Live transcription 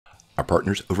Our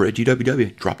partners over at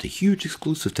GWW dropped a huge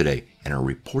exclusive today and are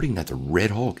reporting that the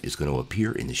Red Hulk is going to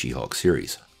appear in the She-Hulk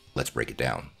series. Let's break it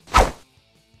down.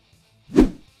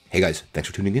 Hey guys, thanks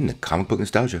for tuning in to Comic Book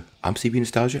Nostalgia. I'm CB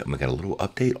Nostalgia and we got a little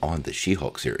update on the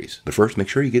She-Hulk series. But first, make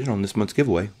sure you get in on this month's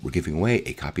giveaway. We're giving away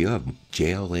a copy of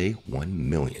JLA 1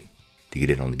 Million. To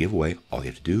get in on the giveaway, all you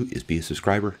have to do is be a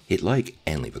subscriber, hit like,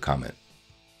 and leave a comment.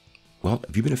 Well,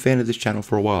 if you've been a fan of this channel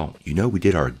for a while, you know we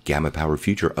did our Gamma Power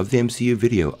Future of the MCU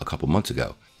video a couple months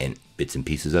ago, and bits and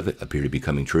pieces of it appear to be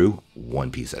coming true,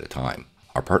 one piece at a time.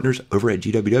 Our partners over at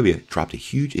GWW dropped a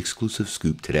huge exclusive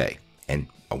scoop today, and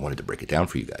I wanted to break it down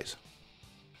for you guys.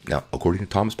 Now, according to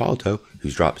Thomas Polito,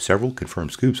 who's dropped several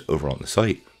confirmed scoops over on the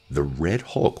site, the Red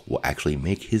Hulk will actually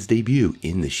make his debut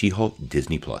in the She-Hulk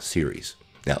Disney Plus series.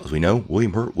 Now, as we know,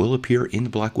 William Hurt will appear in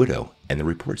the Black Widow, and the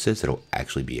report says it'll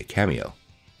actually be a cameo.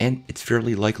 And it's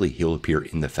fairly likely he'll appear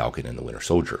in the Falcon and the Winter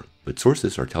Soldier. But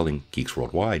sources are telling geeks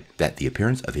worldwide that the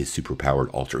appearance of his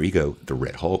superpowered alter ego, the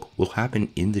Red Hulk, will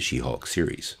happen in the She-Hulk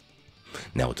series.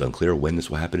 Now, it's unclear when this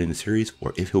will happen in the series,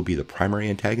 or if he'll be the primary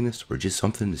antagonist, or just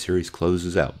something the series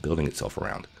closes out, building itself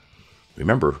around.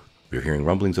 Remember, we're hearing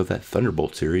rumblings of that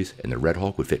Thunderbolt series, and the Red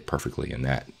Hulk would fit perfectly in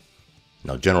that.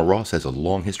 Now, General Ross has a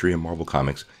long history in Marvel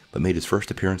Comics, but made his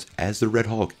first appearance as the Red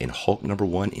Hulk in Hulk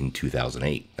 #1 in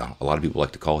 2008. Now, a lot of people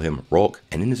like to call him Hulk,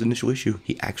 and in his initial issue,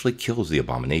 he actually kills the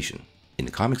Abomination. In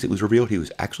the comics, it was revealed he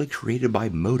was actually created by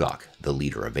MODOK, the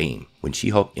leader of AIM, when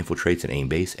She-Hulk infiltrates an AIM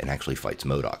base and actually fights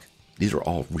MODOK. These are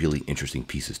all really interesting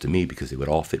pieces to me because they would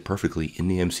all fit perfectly in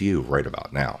the MCU right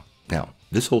about now. Now,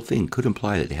 this whole thing could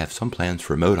imply that they have some plans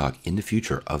for MODOK in the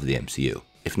future of the MCU,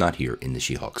 if not here in the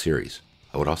She-Hulk series.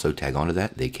 I would also tag onto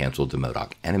that they canceled the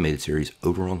MODOK animated series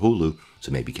over on Hulu,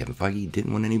 so maybe Kevin Feige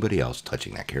didn't want anybody else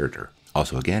touching that character.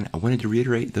 Also, again, I wanted to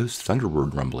reiterate those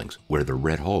Thunderbird rumblings, where the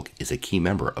Red Hulk is a key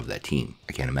member of that team.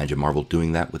 I can't imagine Marvel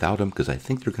doing that without him, because I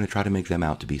think they're going to try to make them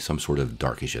out to be some sort of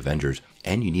darkish Avengers,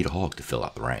 and you need a Hulk to fill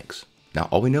out the ranks. Now,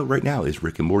 all we know right now is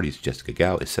Rick and Morty's Jessica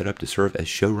Gao is set up to serve as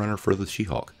showrunner for the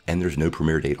She-Hulk, and there's no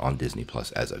premiere date on Disney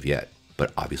Plus as of yet.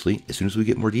 But obviously, as soon as we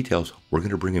get more details, we're going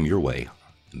to bring them your way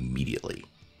immediately.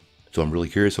 So I'm really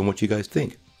curious on what you guys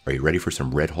think. Are you ready for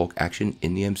some Red Hulk action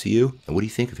in the MCU? And what do you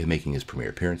think of him making his premiere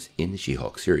appearance in the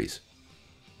She-Hulk series?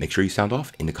 Make sure you sound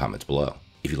off in the comments below.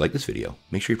 If you like this video,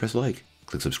 make sure you press like,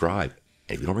 click subscribe,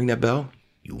 and if you don't ring that bell,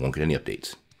 you won't get any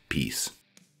updates. Peace.